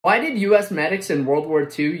Why did US medics in World War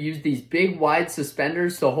II use these big wide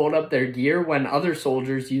suspenders to hold up their gear when other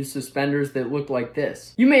soldiers used suspenders that look like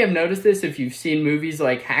this? You may have noticed this if you've seen movies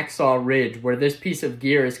like Hacksaw Ridge, where this piece of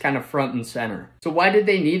gear is kind of front and center. So why did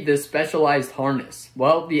they need this specialized harness?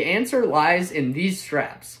 Well, the answer lies in these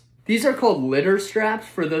straps. These are called litter straps.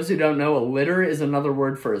 For those who don't know, a litter is another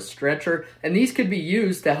word for a stretcher, and these could be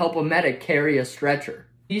used to help a medic carry a stretcher.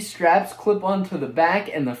 These straps clip onto the back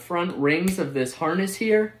and the front rings of this harness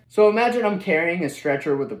here. So imagine I'm carrying a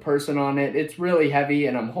stretcher with a person on it. It's really heavy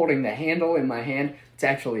and I'm holding the handle in my hand. It's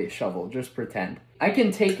actually a shovel, just pretend. I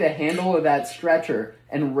can take the handle of that stretcher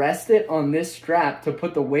and rest it on this strap to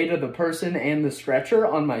put the weight of the person and the stretcher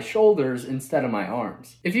on my shoulders instead of my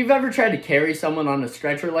arms. If you've ever tried to carry someone on a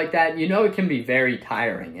stretcher like that, you know it can be very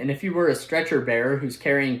tiring. And if you were a stretcher bearer who's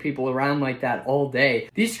carrying people around like that all day,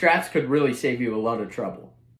 these straps could really save you a lot of trouble.